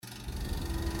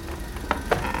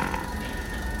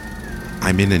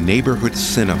I'm in a neighborhood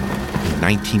cinema in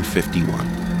 1951.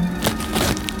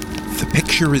 The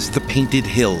picture is The Painted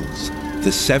Hills,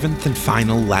 the seventh and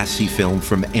final Lassie film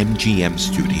from MGM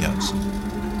Studios.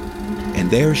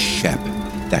 And there's Shep,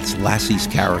 that's Lassie's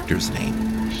character's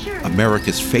name.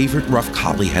 America's favorite rough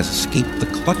collie has escaped the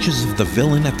clutches of the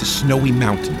villain at the snowy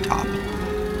mountaintop.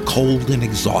 Cold and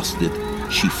exhausted,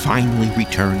 she finally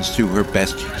returns to her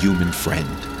best human friend,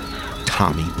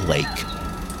 Tommy Blake,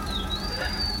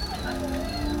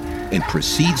 and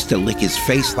proceeds to lick his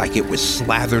face like it was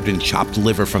slathered in chopped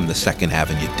liver from the 2nd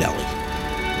Avenue Deli.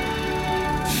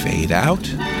 Fade out,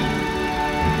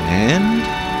 and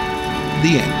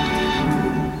the end.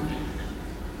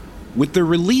 With the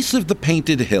release of The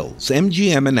Painted Hills,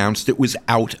 MGM announced it was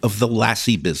out of the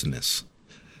Lassie business.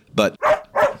 But,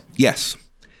 yes,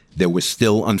 there was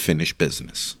still unfinished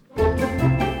business,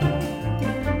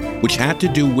 which had to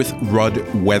do with Rudd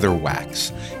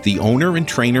Weatherwax, the owner and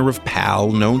trainer of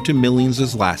Pal, known to millions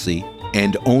as Lassie,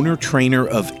 and owner-trainer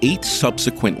of 8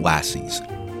 subsequent Lassies,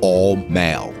 all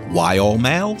male. Why all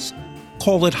males?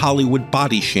 Call it Hollywood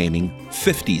body shaming,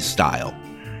 50s style.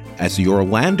 As the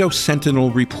Orlando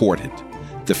Sentinel reported,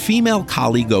 the female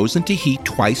collie goes into heat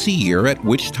twice a year, at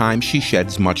which time she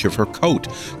sheds much of her coat,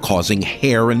 causing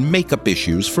hair and makeup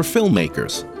issues for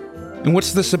filmmakers. And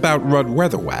what's this about Rudd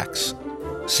Weatherwax?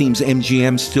 Seems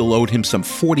MGM still owed him some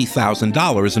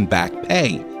 $40,000 in back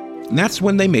pay. And that's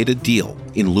when they made a deal.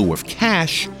 In lieu of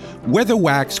cash,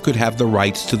 Weatherwax could have the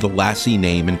rights to the Lassie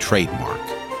name and trademark.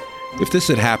 If this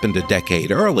had happened a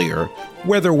decade earlier,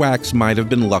 Weatherwax might have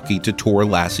been lucky to tour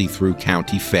Lassie through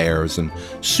county fairs and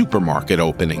supermarket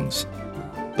openings.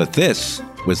 But this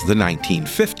was the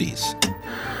 1950s,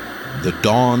 the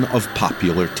dawn of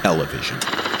popular television.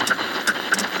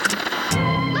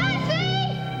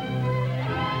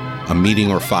 A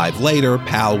meeting or 5 later,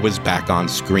 Pal was back on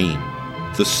screen.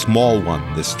 The small one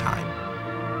this time.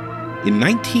 In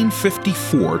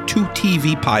 1954, 2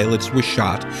 TV pilots were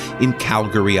shot in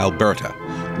Calgary, Alberta.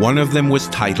 One of them was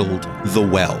titled The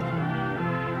Well.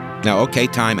 Now, okay,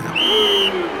 time out.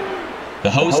 The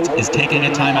host is taking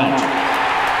a time out.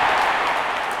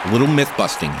 A little myth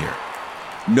busting here.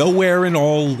 Nowhere in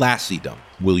all Lassiedom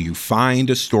will you find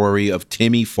a story of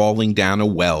Timmy falling down a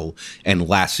well and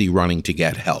Lassie running to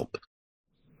get help.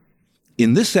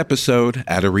 In this episode,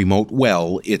 at a remote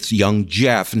well, it's young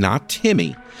Jeff, not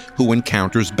Timmy, who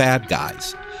encounters bad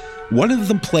guys. One of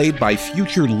them played by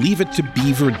future Leave It to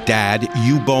Beaver dad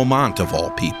Hugh Beaumont, of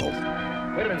all people.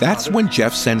 That's when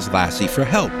Jeff sends Lassie for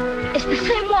help. It's the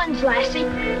same ones, Lassie.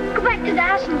 Go back to the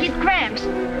house and get Gramps.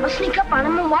 I'll sneak up on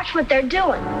them and watch what they're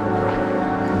doing.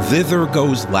 Thither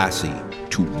goes Lassie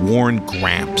to warn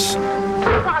Gramps.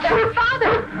 Father!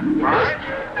 Father!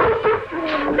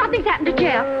 Nothing's happened to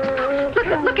Jeff.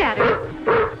 Look at him.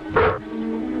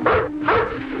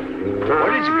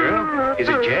 What is it, girl? Is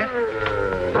it Jeff?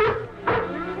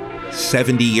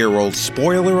 70-year-old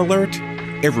spoiler alert,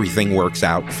 everything works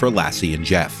out for Lassie and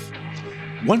Jeff.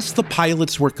 Once the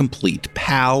pilots were complete,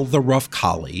 Pal, the rough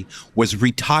collie, was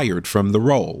retired from the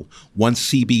role.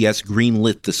 Once CBS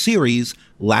greenlit the series,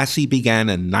 Lassie began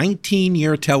a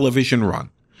 19-year television run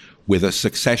with a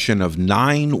succession of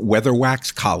 9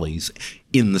 Weatherwax collies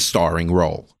in the starring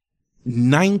role.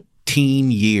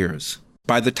 19 years.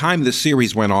 By the time the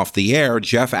series went off the air,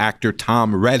 Jeff actor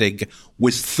Tom Rettig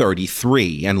was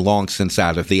 33 and long since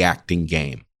out of the acting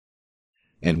game.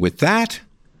 And with that,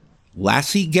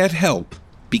 Lassie Get Help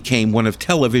became one of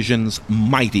television's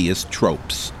mightiest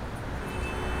tropes.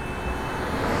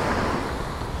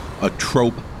 A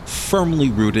trope firmly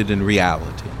rooted in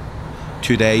reality.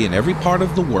 Today, in every part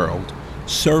of the world,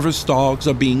 service dogs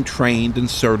are being trained and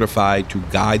certified to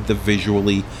guide the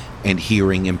visually and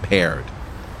hearing impaired.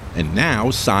 And now,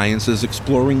 science is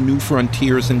exploring new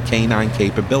frontiers in canine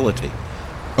capability.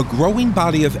 A growing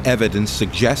body of evidence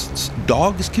suggests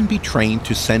dogs can be trained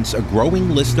to sense a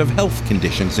growing list of health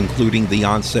conditions, including the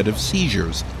onset of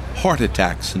seizures, heart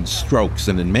attacks, and strokes,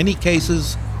 and in many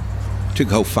cases, to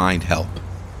go find help.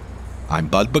 I'm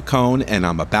Bud Bacone, and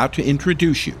I'm about to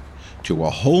introduce you to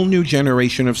a whole new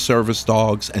generation of service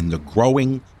dogs and the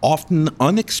growing, often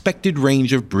unexpected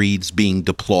range of breeds being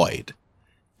deployed.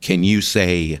 Can you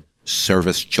say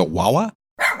service chihuahua?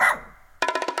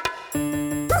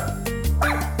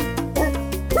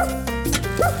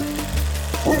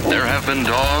 There have been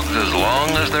dogs as long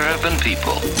as there have been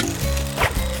people.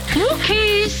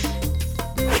 Cookies!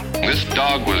 This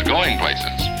dog was going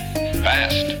places.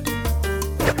 Fast.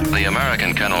 The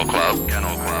American Kennel Club.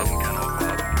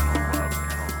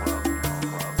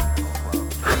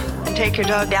 Take your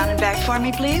dog down and back for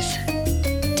me, please.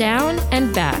 Down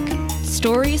and Back.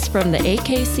 Stories from the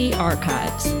AKC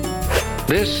archives.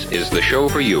 This is the show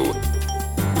for you.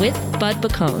 With Bud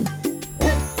Bacone.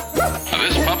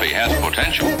 This puppy has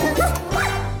potential.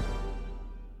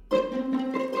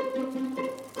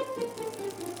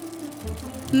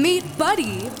 Meet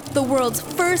Buddy, the world's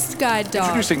first guide dog.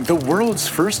 Introducing the world's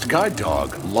first guide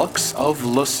dog, Lux of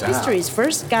LaSalle. History's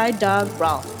first guide dog,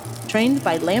 Rolf, trained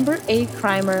by Lambert A.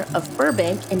 Crimer of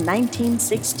Burbank in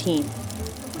 1916.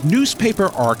 Newspaper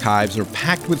archives are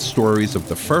packed with stories of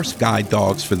the first guide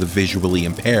dogs for the visually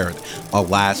impaired.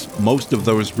 Alas, most of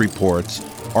those reports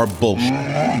are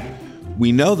bullshit.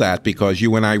 We know that because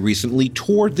you and I recently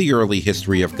toured the early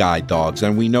history of guide dogs,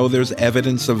 and we know there's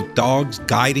evidence of dogs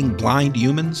guiding blind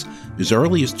humans as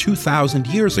early as 2,000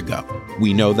 years ago.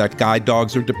 We know that guide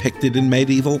dogs are depicted in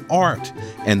medieval art,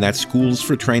 and that schools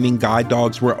for training guide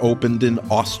dogs were opened in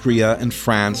Austria and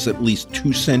France at least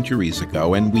 2 centuries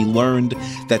ago, and we learned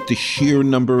that the sheer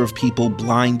number of people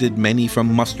blinded, many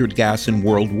from mustard gas in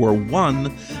World War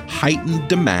I, heightened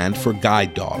demand for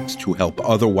guide dogs to help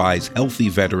otherwise healthy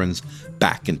veterans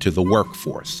back into the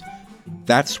workforce.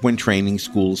 That's when training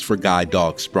schools for guide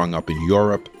dogs sprung up in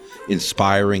Europe,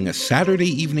 inspiring a Saturday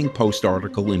Evening Post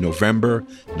article in November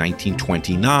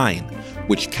 1929,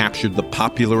 which captured the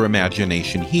popular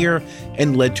imagination here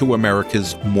and led to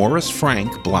America's Morris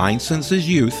Frank, blind since his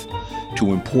youth,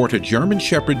 to import a German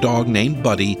Shepherd dog named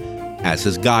Buddy as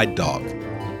his guide dog.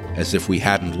 As if we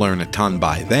hadn't learned a ton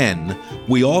by then,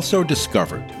 we also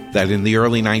discovered that in the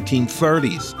early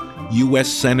 1930s, U.S.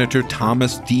 Senator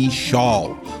Thomas D.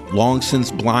 Schall, long since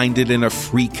blinded in a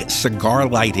freak cigar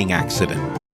lighting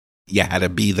accident, you had to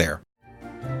be there,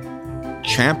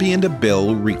 championed a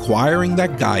bill requiring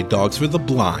that guide dogs for the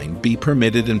blind be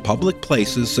permitted in public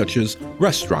places such as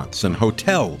restaurants and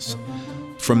hotels.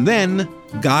 From then,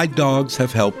 guide dogs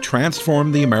have helped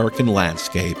transform the American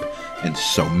landscape and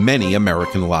so many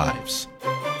American lives.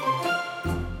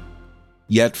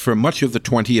 Yet for much of the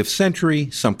 20th century,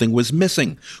 something was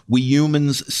missing. We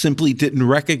humans simply didn't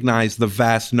recognize the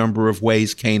vast number of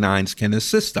ways canines can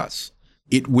assist us.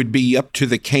 It would be up to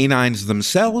the canines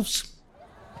themselves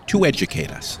to educate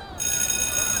us.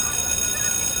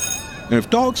 And if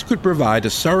dogs could provide a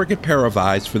surrogate pair of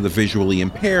eyes for the visually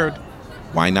impaired,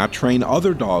 why not train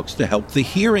other dogs to help the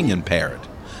hearing impaired?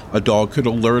 A dog could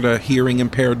alert a hearing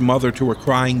impaired mother to a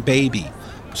crying baby,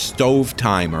 a stove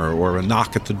timer, or a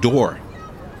knock at the door.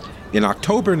 In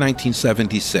October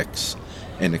 1976,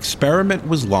 an experiment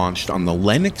was launched on the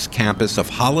Lenox campus of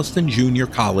Holliston Junior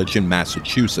College in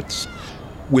Massachusetts.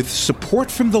 With support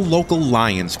from the local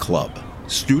Lions Club,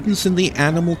 students in the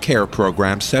animal care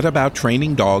program set about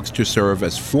training dogs to serve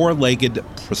as 4-legged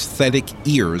prosthetic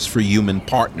ears for human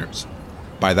partners.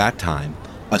 By that time,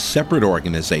 a separate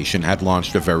organization had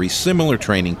launched a very similar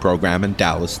training program in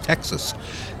Dallas, Texas.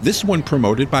 This one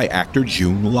promoted by actor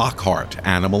June Lockhart,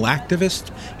 animal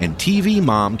activist and TV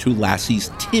mom to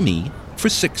Lassie's Timmy for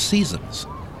 6 seasons.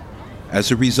 As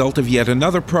a result of yet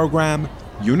another program,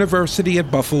 University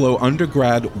at Buffalo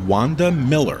undergrad Wanda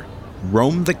Miller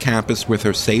roamed the campus with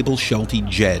her sable Sheltie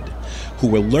Jed,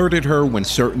 who alerted her when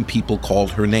certain people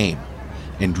called her name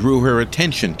and drew her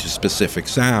attention to specific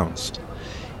sounds.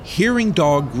 Hearing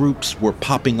dog groups were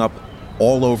popping up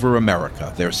all over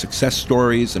America. Their success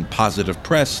stories and positive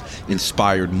press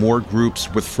inspired more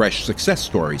groups with fresh success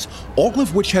stories, all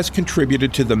of which has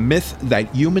contributed to the myth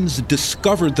that humans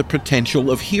discovered the potential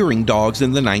of hearing dogs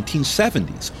in the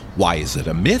 1970s. Why is it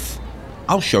a myth?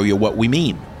 I'll show you what we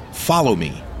mean. Follow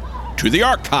me to the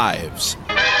archives.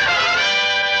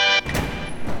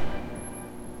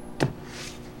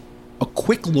 A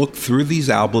quick look through these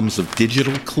albums of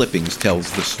digital clippings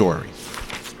tells the story.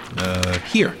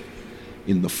 Here,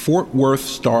 in the Fort Worth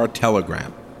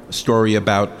Star-Telegram, a story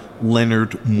about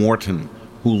Leonard Morton,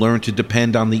 who learned to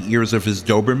depend on the ears of his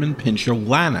Doberman pinscher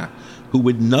Lana, who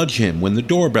would nudge him when the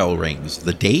doorbell rings.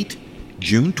 The date?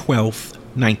 June 12th,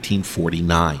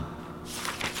 1949.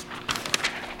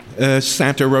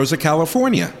 Santa Rosa,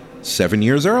 California, 7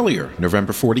 years earlier,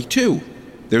 November 42.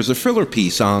 There's a filler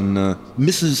piece on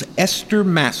Mrs. Esther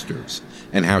Masters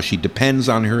and how she depends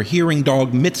on her hearing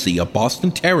dog Mitzi, a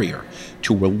Boston Terrier,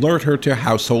 to alert her to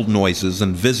household noises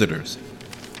and visitors.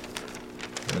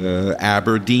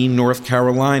 Aberdeen, North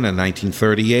Carolina,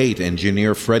 1938.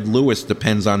 Engineer Fred Lewis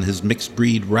depends on his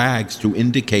mixed-breed Rags to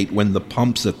indicate when the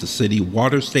pumps at the city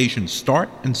water station start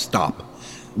and stop.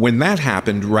 When that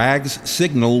happened, Rags'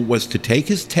 signal was to take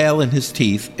his tail in his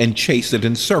teeth and chase it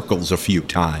in circles a few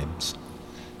times.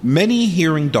 Many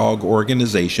hearing dog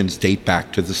organizations date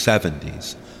back to the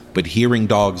 70s, but hearing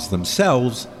dogs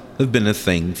themselves have been a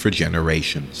thing for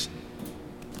generations.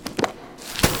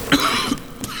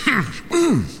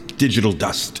 Digital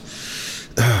dust.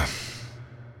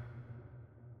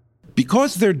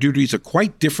 Because their duties are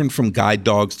quite different from guide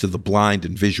dogs to the blind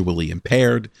and visually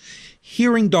impaired,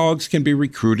 hearing dogs can be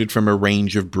recruited from a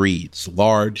range of breeds,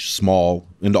 large, small,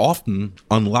 and often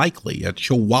unlikely. A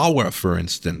Chihuahua, for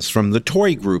instance, from the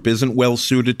toy group isn't well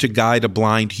suited to guide a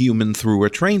blind human through a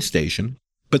train station.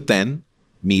 But then,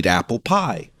 meet Apple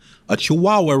Pie, a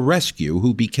Chihuahua rescue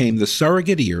who became the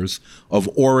surrogate ears of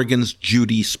Oregon's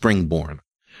Judy Springborn.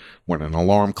 When an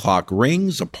alarm clock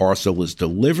rings, a parcel is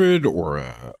delivered, or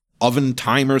a oven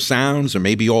timer sounds, or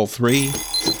maybe all three,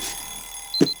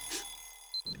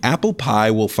 Apple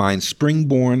Pie will find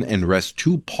Springborn and rest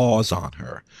 2 paws on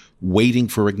her, waiting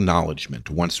for acknowledgement.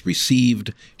 Once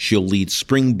received, she'll lead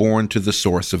Springborn to the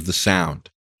source of the sound.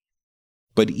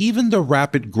 But even the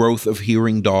rapid growth of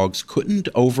hearing dogs couldn't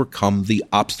overcome the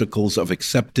obstacles of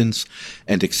acceptance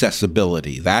and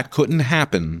accessibility. That couldn't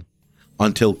happen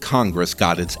until Congress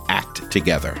got its act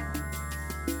together.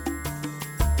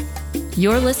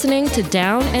 You're listening to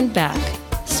Down and Back,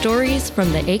 stories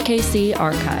from the AKC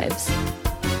archives.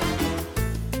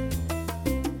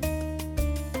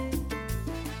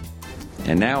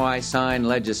 And now I sign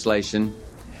legislation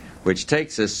which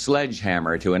takes a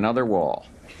sledgehammer to another wall.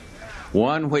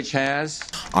 One which has...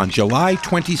 On July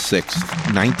 26,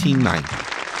 1990,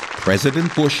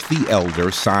 President Bush the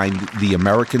Elder signed the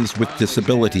Americans with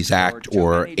Disabilities Act,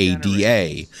 or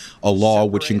ADA, a law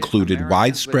which included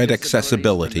widespread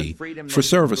accessibility for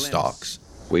service dogs.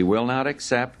 We will not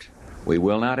accept, we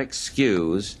will not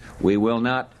excuse, we will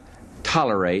not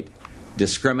tolerate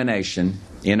discrimination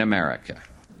in America.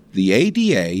 The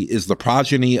ADA is the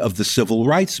progeny of the civil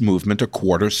rights movement a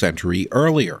quarter century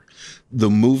earlier. The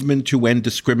movement to end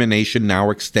discrimination now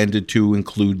extended to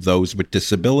include those with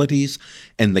disabilities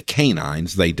and the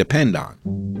canines they depend on.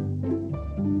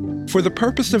 For the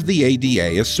purpose of the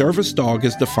ADA, a service dog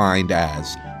is defined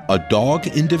as a dog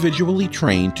individually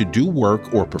trained to do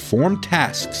work or perform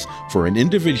tasks for an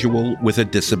individual with a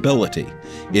disability.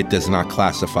 It does not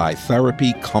classify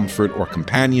therapy, comfort, or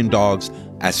companion dogs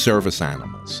as service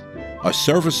animals. A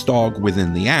service dog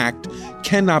within the Act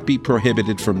cannot be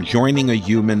prohibited from joining a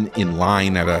human in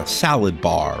line at a salad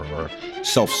bar or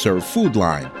self-serve food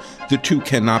line. The two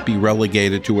cannot be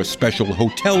relegated to a special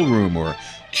hotel room or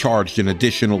charged an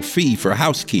additional fee for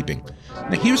housekeeping.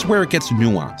 Now here's where it gets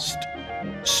nuanced.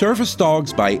 Service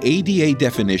dogs, by ADA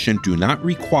definition, do not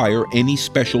require any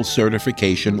special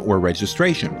certification or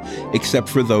registration, except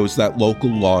for those that local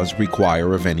laws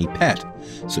require of any pet,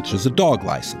 such as a dog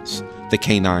license. The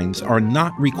canines are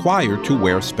not required to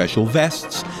wear special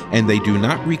vests, and they do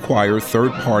not require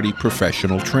third-party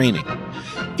professional training.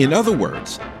 In other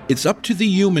words, it's up to the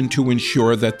human to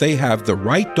ensure that they have the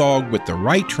right dog with the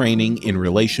right training in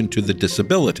relation to the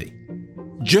disability.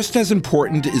 Just as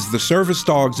important is the service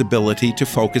dog's ability to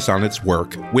focus on its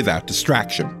work without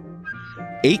distraction.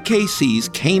 AKC's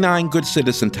Canine Good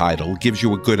Citizen title gives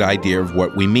you a good idea of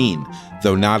what we mean.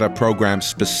 Though not a program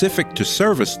specific to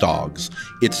service dogs,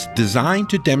 it's designed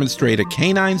to demonstrate a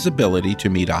canine's ability to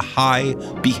meet a high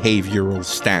behavioral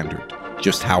standard.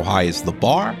 Just how high is the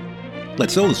bar?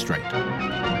 Let's illustrate.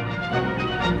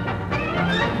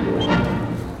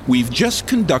 We've just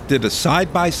conducted a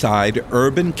side-by-side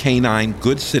urban canine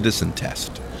good citizen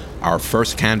test. Our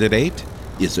first candidate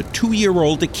is a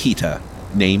 2-year-old Akita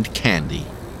named Candy.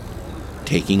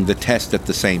 Taking the test at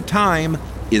the same time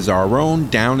is our own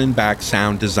down and back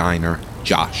sound designer,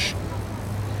 Josh.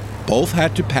 Both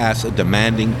had to pass a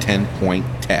demanding 10-point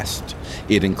test.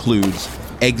 It includes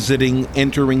exiting,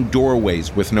 entering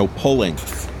doorways with no pulling,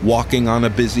 walking on a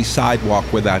busy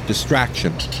sidewalk without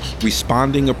distraction,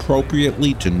 responding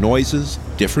appropriately to noises,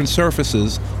 different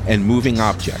surfaces, and moving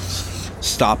objects,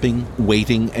 stopping,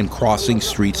 waiting, and crossing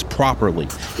streets properly,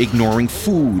 ignoring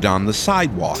food on the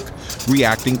sidewalk,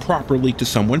 reacting properly to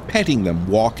someone petting them,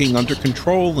 walking under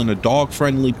control in a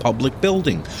dog-friendly public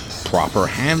building, proper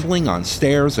handling on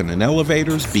stairs and in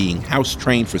elevators, being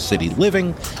house-trained for city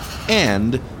living,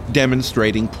 and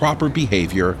demonstrating proper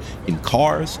behavior in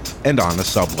cars and on a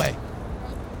subway.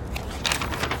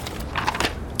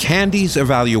 Candy's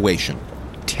evaluation,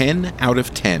 10 out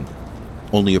of 10.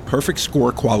 Only a perfect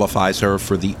score qualifies her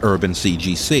for the Urban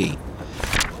CGC.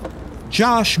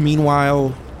 Josh,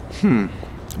 meanwhile,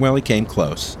 well, he came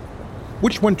close.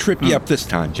 Which one tripped you up this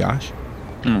time, Josh?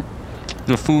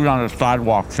 The food on the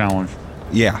sidewalk challenge.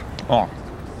 Yeah. Oh,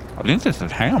 I think this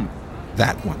is ham.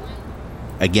 That one.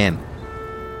 Again.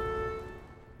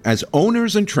 As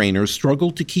owners and trainers struggle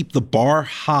to keep the bar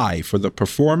high for the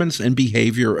performance and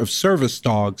behavior of service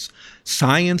dogs,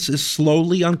 science is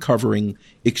slowly uncovering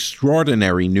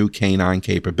extraordinary new canine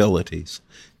capabilities.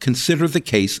 Consider the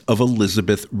case of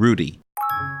Elizabeth Rudy.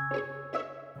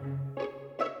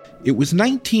 It was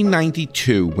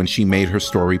 1992 when she made her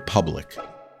story public.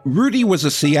 Rudy was a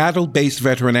Seattle-based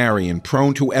veterinarian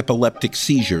prone to epileptic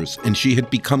seizures, and she had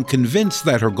become convinced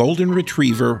that her golden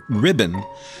retriever, Ribbon,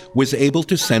 was able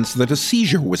to sense that a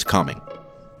seizure was coming.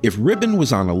 If Ribbon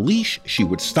was on a leash, she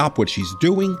would stop what she's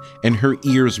doing, and her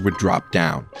ears would drop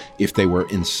down. If they were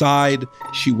inside,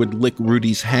 she would lick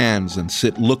Rudy's hands and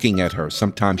sit looking at her.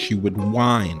 Sometimes she would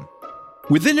whine.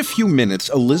 Within a few minutes,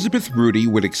 Elizabeth Rudy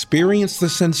would experience the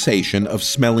sensation of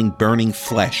smelling burning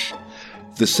flesh,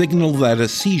 the signal that a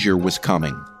seizure was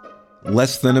coming.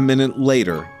 Less than a minute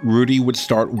later, Rudy would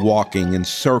start walking in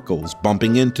circles,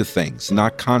 bumping into things,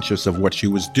 not conscious of what she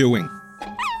was doing.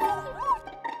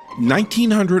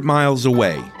 1,900 miles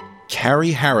away,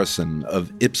 Carrie Harrison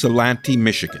of Ypsilanti,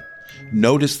 Michigan,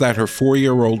 noticed that her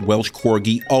 4-year-old Welsh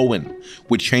Corgi, Owen,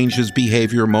 would change his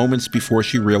behavior moments before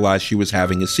she realized she was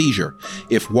having a seizure.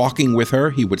 If walking with her,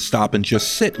 he would stop and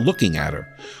just sit looking at her.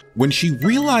 When she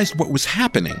realized what was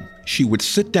happening, she would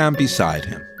sit down beside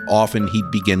him. Often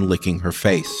he'd begin licking her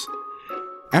face.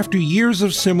 After years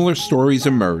of similar stories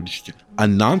emerged, a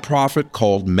nonprofit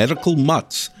called Medical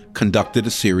Mutts conducted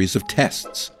a series of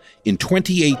tests. In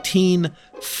 2018,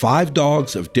 5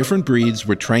 dogs of different breeds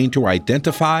were trained to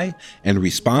identify and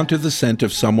respond to the scent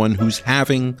of someone who's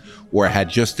having or had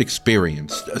just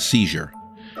experienced a seizure.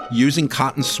 Using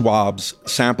cotton swabs,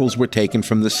 samples were taken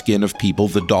from the skin of people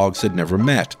the dogs had never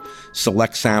met.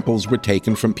 Select samples were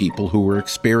taken from people who were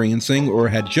experiencing or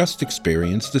had just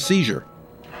experienced a seizure.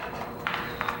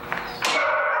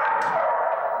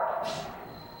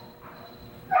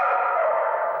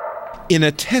 In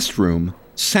a test room,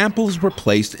 samples were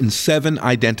placed in 7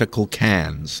 identical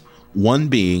cans, one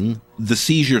being the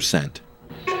seizure scent.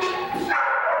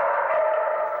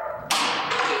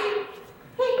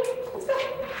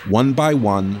 One by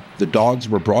one, the dogs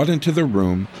were brought into the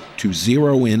room to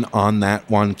zero in on that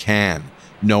one can,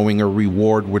 knowing a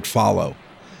reward would follow.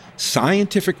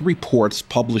 Scientific reports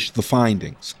published the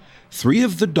findings. 3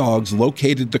 of the dogs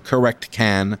located the correct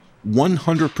can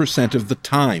 100% of the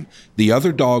time. The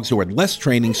other dogs who had less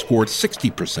training scored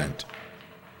 60%.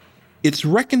 It's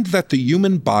reckoned that the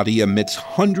human body emits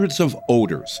hundreds of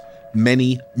odors,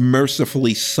 many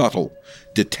mercifully subtle,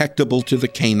 detectable to the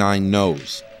canine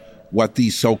nose. What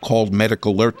these so-called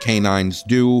medical alert canines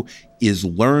do is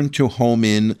learn to home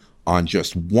in on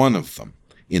just one of them,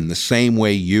 in the same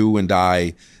way you and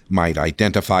I might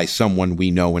identify someone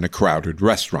we know in a crowded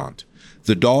restaurant.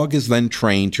 The dog is then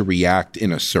trained to react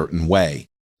in a certain way.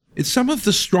 It's some of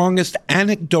the strongest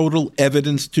anecdotal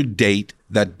evidence to date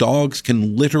that dogs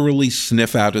can literally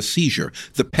sniff out a seizure.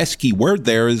 The pesky word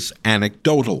there is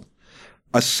anecdotal.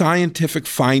 A scientific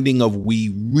finding of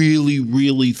 "we really,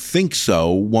 really think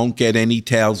so" won't get any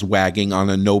tails wagging on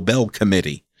a Nobel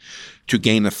committee. To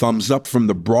gain a thumbs up from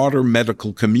the broader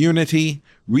medical community,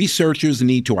 researchers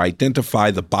need to identify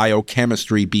the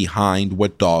biochemistry behind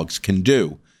what dogs can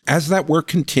do. As that work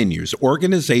continues,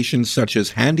 organizations such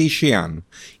as Handy Chien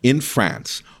in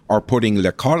France are putting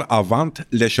l'école avant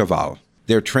le cheval.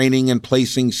 They're training and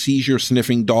placing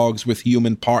seizure-sniffing dogs with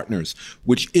human partners,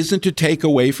 which isn't to take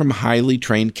away from highly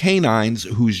trained canines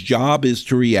whose job is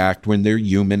to react when their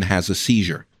human has a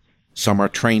seizure. Some are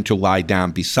trained to lie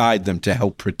down beside them to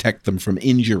help protect them from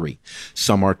injury.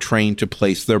 Some are trained to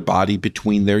place their body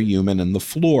between their human and the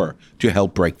floor to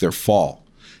help break their fall.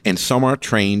 And some are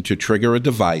trained to trigger a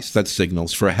device that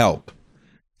signals for help.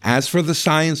 As for the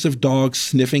science of dogs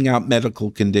sniffing out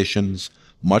medical conditions,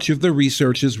 much of the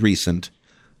research is recent,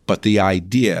 but the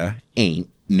idea ain't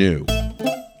new.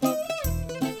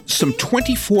 Some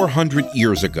 2,400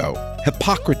 years ago,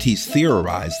 Hippocrates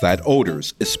theorized that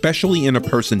odors, especially in a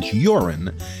person's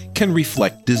urine, can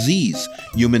reflect disease.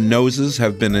 Human noses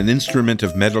have been an instrument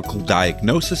of medical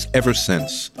diagnosis ever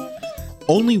since.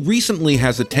 Only recently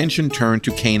has attention turned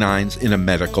to canines in a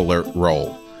medical alert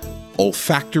role.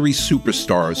 Olfactory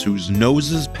superstars whose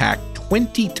noses pack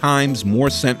 20 times more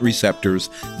scent receptors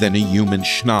than a human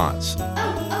schnoz.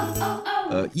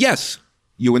 Yes,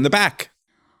 you in the back.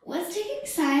 What's taking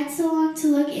science so long to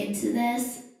look into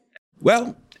this?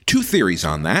 Well, 2 theories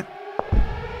on that.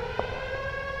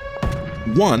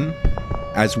 One,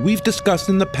 as we've discussed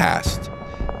in the past,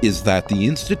 is that the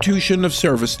institution of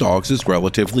service dogs is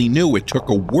relatively new. It took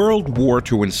a world war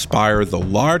to inspire the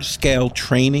large-scale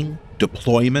training,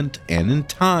 deployment, and in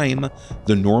time,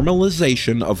 the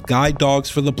normalization of guide dogs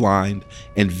for the blind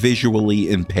and visually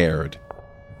impaired.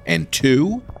 And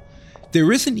 2,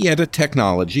 there isn't yet a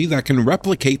technology that can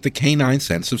replicate the canine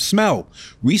sense of smell.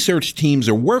 Research teams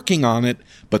are working on it,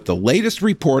 but the latest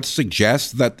reports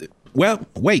suggest that, well,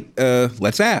 wait,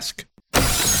 let's ask.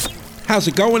 How's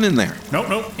it going in there?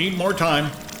 Nope, need more time.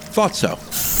 Thought so.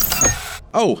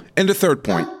 Oh, and a third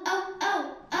point.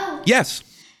 Oh. Yes.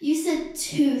 You said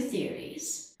 2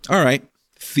 theories. All right.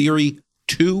 Theory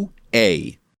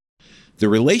 2A. The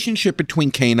relationship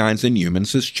between canines and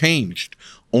humans has changed.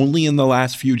 Only in the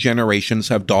last few generations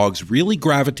have dogs really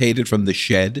gravitated from the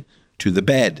shed to the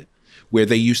bed. Where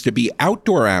they used to be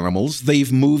outdoor animals,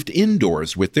 they've moved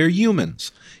indoors with their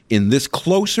humans. In this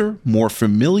closer, more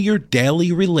familiar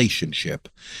daily relationship,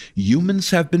 humans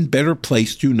have been better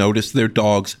placed to notice their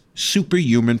dogs'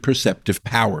 superhuman perceptive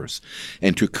powers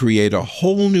and to create a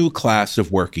whole new class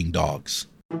of working dogs.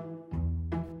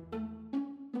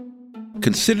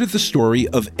 Consider the story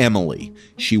of Emily.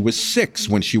 She was 6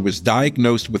 when she was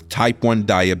diagnosed with type 1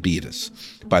 diabetes.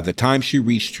 By the time she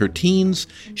reached her teens,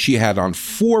 she had on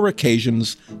 4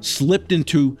 occasions slipped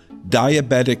into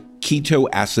diabetic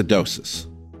ketoacidosis,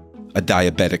 a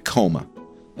diabetic coma.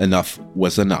 Enough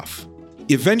was enough.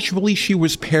 Eventually, she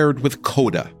was paired with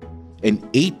Coda, an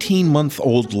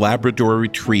 18-month-old Labrador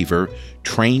retriever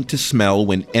trained to smell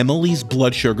when Emily's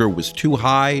blood sugar was too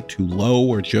high, too low,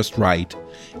 or just right,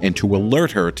 and to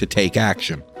alert her to take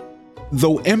action.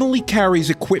 Though Emily carries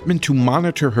equipment to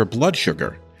monitor her blood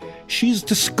sugar, she's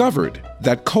discovered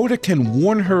that Coda can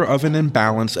warn her of an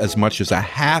imbalance as much as a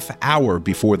half hour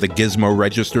before the gizmo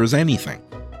registers anything.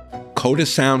 Coda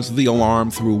sounds the alarm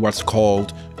through what's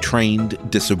called trained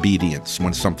disobedience.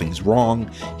 When something's wrong,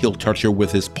 he'll touch her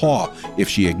with his paw. If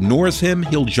she ignores him,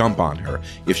 he'll jump on her.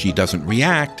 If she doesn't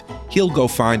react, he'll go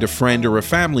find a friend or a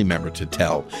family member to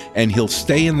tell, and he'll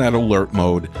stay in that alert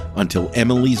mode until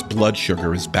Emily's blood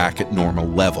sugar is back at normal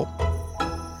level.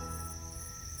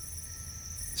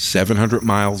 700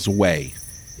 miles away,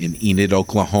 in Enid,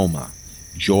 Oklahoma,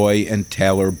 Joy and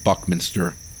Taylor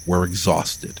Buckminster were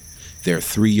exhausted. Their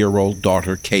 3-year-old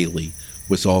daughter, Kaylee,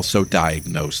 was also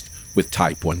diagnosed with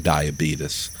type 1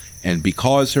 diabetes. And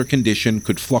because her condition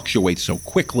could fluctuate so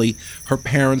quickly, her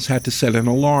parents had to set an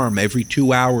alarm every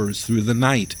 2 hours through the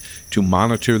night to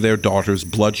monitor their daughter's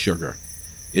blood sugar.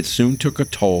 It soon took a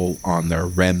toll on their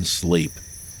REM sleep.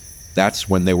 That's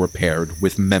when they were paired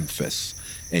with Memphis,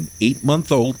 an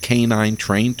 8-month-old canine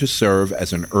trained to serve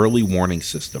as an early warning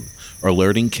system,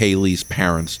 alerting Kaylee's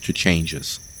parents to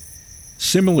changes.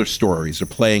 Similar stories are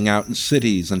playing out in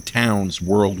cities and towns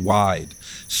worldwide.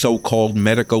 So-called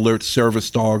medic alert service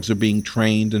dogs are being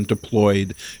trained and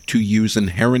deployed to use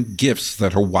inherent gifts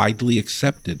that are widely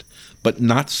accepted, but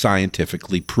not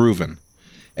scientifically proven.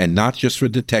 And not just for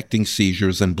detecting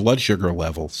seizures and blood sugar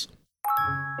levels.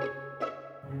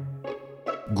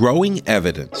 Growing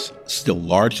evidence, still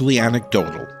largely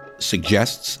anecdotal,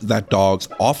 suggests that dogs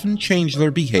often change their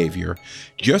behavior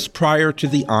just prior to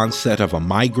the onset of a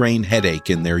migraine headache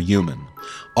in their human.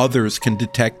 Others can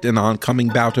detect an oncoming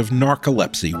bout of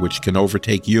narcolepsy, which can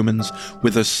overtake humans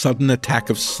with a sudden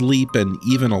attack of sleep and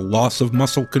even a loss of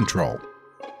muscle control.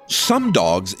 Some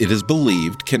dogs, it is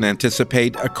believed, can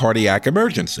anticipate a cardiac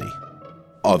emergency.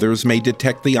 Others may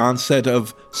detect the onset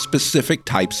of specific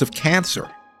types of cancer.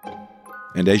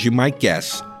 And as you might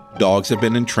guess, dogs have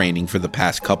been in training for the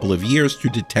past couple of years to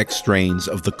detect strains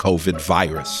of the COVID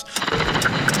virus.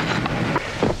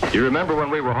 You remember when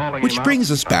we were hauling Which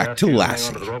brings us back to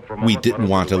Lassie. We didn't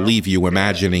want to leave you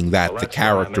imagining that the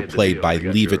character played by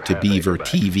Leave It to Beaver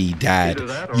TV dad,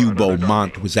 Hugh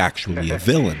Beaumont, was actually a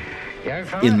villain.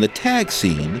 In the tag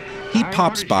scene, he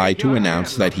pops by to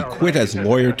announce that he quit as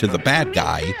lawyer to the bad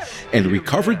guy and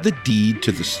recovered the deed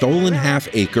to the stolen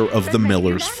half-acre of the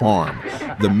Miller's farm.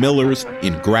 The Millers,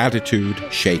 in gratitude,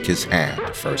 shake his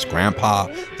hand. First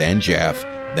Grandpa, then Jeff,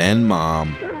 then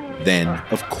Mom, then,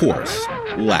 of course,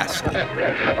 Lassie.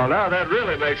 Oh, now that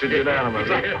really makes it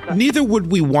unanimous. Neither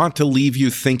would we want to leave you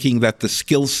thinking that the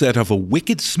skill set of a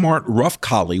wicked smart rough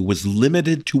collie was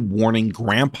limited to warning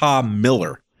Grandpa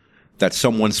Miller that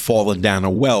someone's fallen down a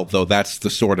well, though that's the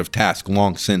sort of task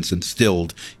long since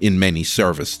instilled in many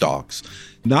service dogs.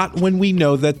 Not when we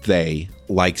know that they,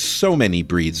 like so many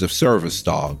breeds of service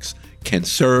dogs, can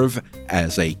serve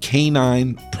as a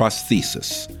canine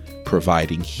prosthesis,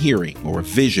 providing hearing or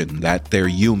vision that their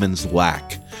humans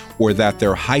lack, or that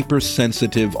their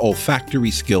hypersensitive olfactory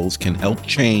skills can help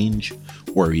change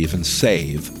or even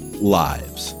save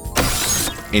lives.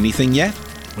 Anything yet?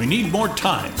 We need more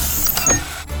time.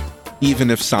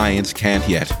 Even if science can't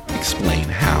yet explain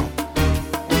how.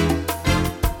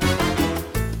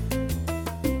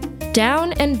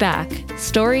 Down and Back,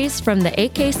 stories from the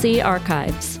AKC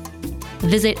archives.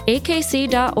 Visit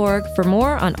akc.org for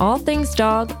more on all things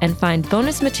dog and find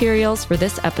bonus materials for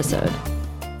this episode.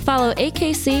 Follow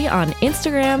AKC on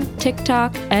Instagram,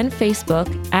 TikTok, and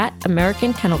Facebook at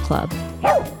American Kennel Club.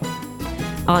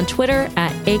 On Twitter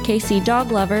at AKC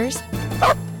Dog Lovers.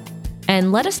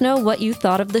 And let us know what you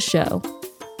thought of the show.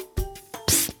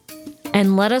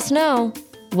 And let us know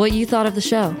what you thought of the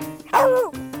show.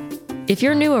 If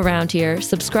you're new around here,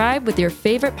 subscribe with your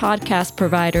favorite podcast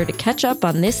provider to catch up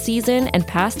on this season and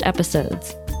past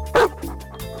episodes.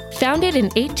 Founded in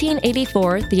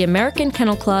 1884, the American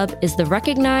Kennel Club is the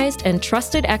recognized and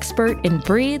trusted expert in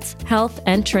breeds, health,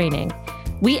 and training.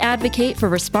 We advocate for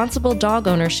responsible dog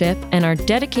ownership and are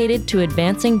dedicated to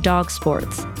advancing dog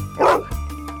sports.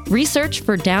 Research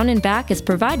for Down and Back is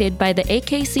provided by the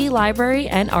AKC Library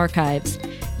and Archives,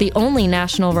 the only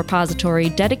national repository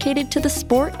dedicated to the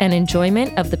sport and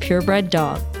enjoyment of the purebred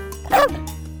dog.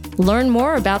 Learn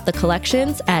more about the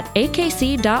collections at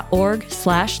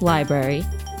akc.org/library.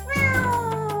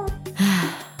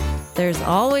 There's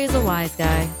always a wise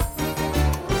guy.